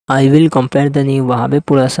I will compare the new Huawei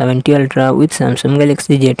Pura 70 Ultra with Samsung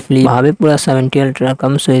Galaxy Z Flip. Huawei Pura 70 Ultra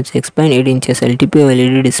comes with 6.8 inches LTP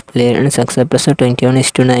OLED display and success ratio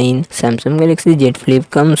 21:9. Samsung Galaxy Z Flip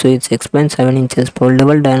comes with 6.7 inches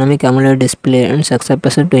foldable dynamic AMOLED display and success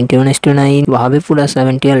ratio 21:9. Huawei Pura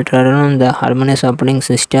 70 Ultra run on the Harmonious operating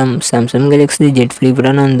system. Samsung Galaxy Z Flip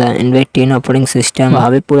run on the Android 10 operating system.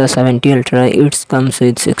 Huawei Pura 70 Ultra it comes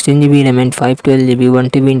with 16GB RAM and 512GB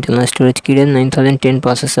 1TB internal storage, Kirin 9010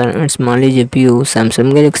 processor and smaller GPU. Samsung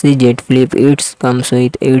Galaxy Z Flip it comes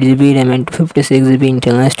with 8GB RAM and 56GB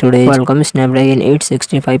internal storage, Qualcomm Snapdragon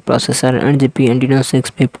 865 processor and GPU Adreno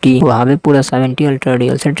 650. Huawei Pura 70 Ultra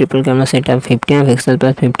dual set triple camera setup 50MP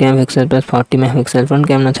plus 50MP plus 40MP, front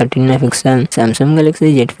camera 13MP. Samsung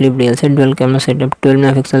Galaxy Z Flip dual set dual camera setup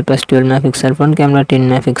 12MP plus 12MP, front camera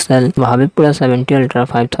 10MP. Huawei Pura 70 Ultra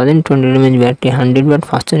 5200 mAh battery, 100W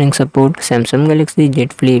fast charging support. Samsung Galaxy Z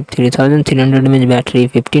Flip 3300 mAh battery,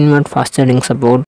 15W fast charging support.